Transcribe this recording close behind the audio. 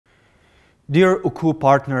Dear UKU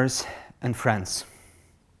partners and friends,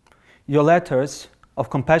 your letters of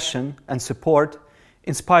compassion and support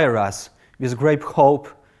inspire us with great hope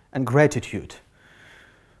and gratitude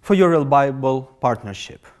for your reliable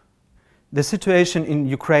partnership. The situation in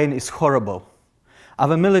Ukraine is horrible.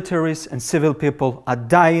 Our militaries and civil people are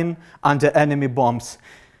dying under enemy bombs,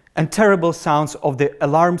 and terrible sounds of the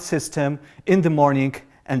alarm system in the morning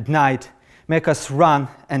and night make us run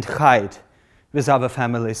and hide with our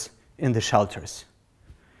families in the shelters.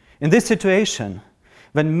 In this situation,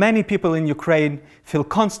 when many people in Ukraine feel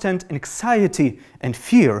constant anxiety and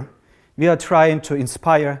fear, we are trying to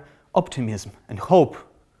inspire optimism and hope.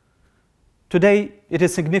 Today, it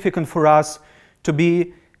is significant for us to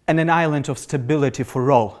be an island of stability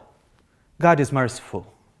for all. God is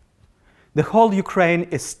merciful. The whole Ukraine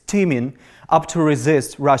is teaming up to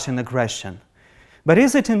resist Russian aggression. But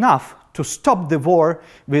is it enough to stop the war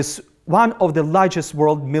with one of the largest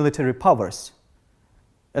world military powers?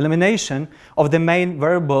 Elimination of the main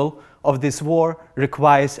variable of this war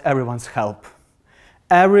requires everyone's help.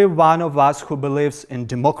 Every one of us who believes in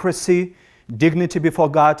democracy, dignity before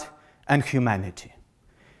God, and humanity.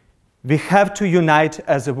 We have to unite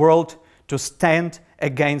as a world to stand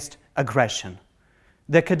against aggression.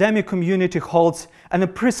 The academic community holds an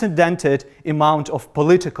unprecedented amount of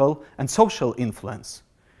political and social influence.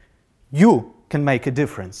 You can make a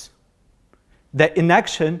difference. The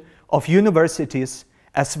inaction of universities,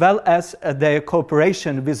 as well as their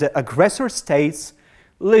cooperation with the aggressor states,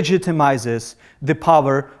 legitimizes the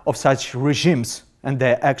power of such regimes and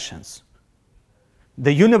their actions.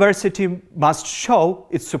 The university must show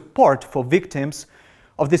its support for victims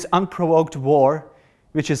of this unprovoked war,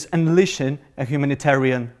 which is unleashing a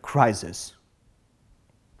humanitarian crisis.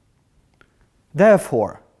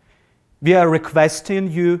 Therefore, we are requesting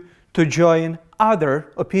you to join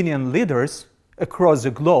other opinion leaders across the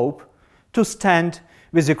globe to stand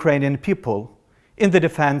with Ukrainian people in the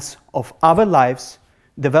defense of our lives,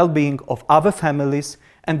 the well-being of our families,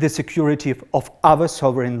 and the security of our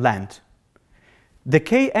sovereign land. The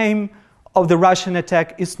key aim of the Russian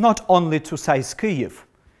attack is not only to seize Kyiv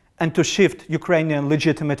and to shift Ukrainian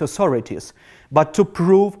legitimate authorities, but to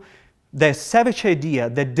prove the savage idea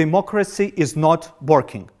that democracy is not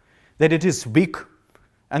working, that it is weak,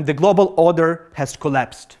 and the global order has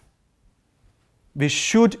collapsed. We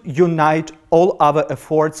should unite all our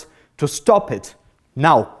efforts to stop it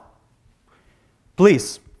now.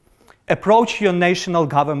 Please, approach your national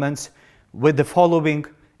governments with the following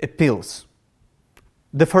appeals.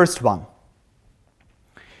 The first one,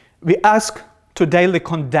 we ask to daily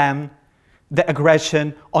condemn the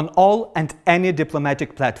aggression on all and any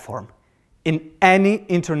diplomatic platform in any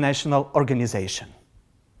international organization.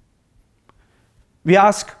 We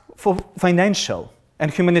ask for financial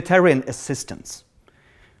and humanitarian assistance,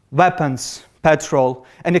 weapons, petrol,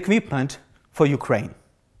 and equipment for Ukraine.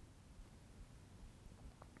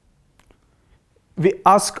 We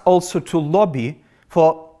ask also to lobby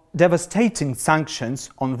for devastating sanctions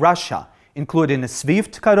on Russia, including a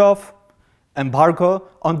SWIFT cutoff, embargo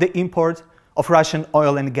on the import of Russian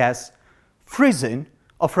oil and gas, freezing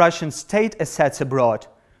of Russian state assets abroad,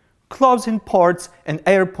 closing ports and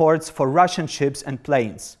airports for Russian ships and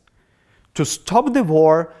planes. To stop the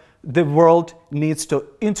war, the world needs to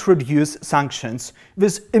introduce sanctions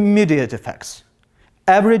with immediate effects.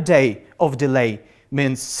 Every day of delay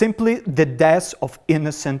means simply the death of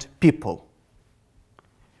innocent people.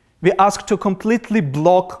 We ask to completely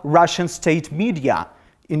block Russian state media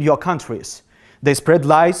in your countries. They spread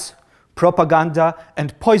lies, propaganda,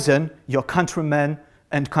 and poison your countrymen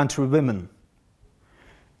and countrywomen.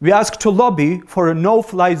 We ask to lobby for a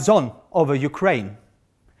no-fly zone over Ukraine.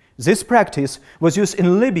 This practice was used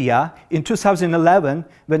in Libya in 2011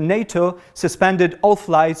 when NATO suspended all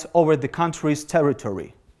flights over the country's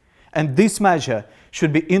territory. And this measure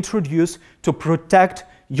should be introduced to protect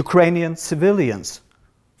Ukrainian civilians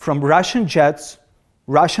from Russian jets,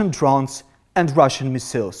 Russian drones, and Russian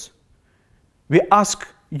missiles. We ask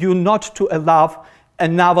you not to allow a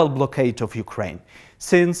naval blockade of Ukraine,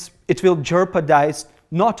 since it will jeopardize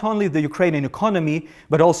not only the Ukrainian economy,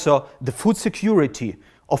 but also the food security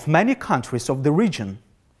of many countries of the region.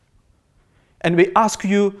 And we ask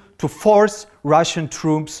you to force Russian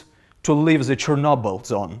troops to leave the Chernobyl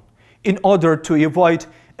zone in order to avoid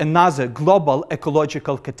another global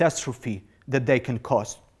ecological catastrophe that they can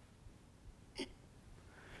cause.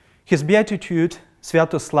 His Beatitude,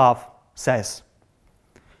 Sviatoslav, says,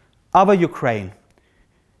 "Our Ukraine,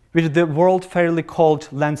 which the world fairly called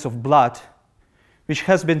lands of blood, which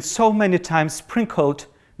has been so many times sprinkled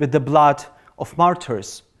with the blood of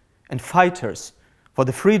martyrs and fighters for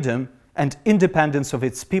the freedom and independence of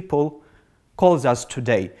its people, calls us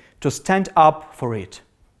today to stand up for it,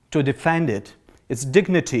 to defend it, its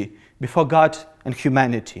dignity before God and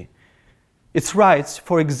humanity, its rights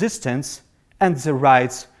for existence and the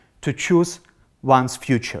rights to choose one's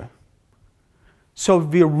future. So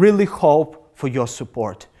we really hope for your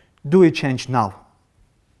support. Do a change now.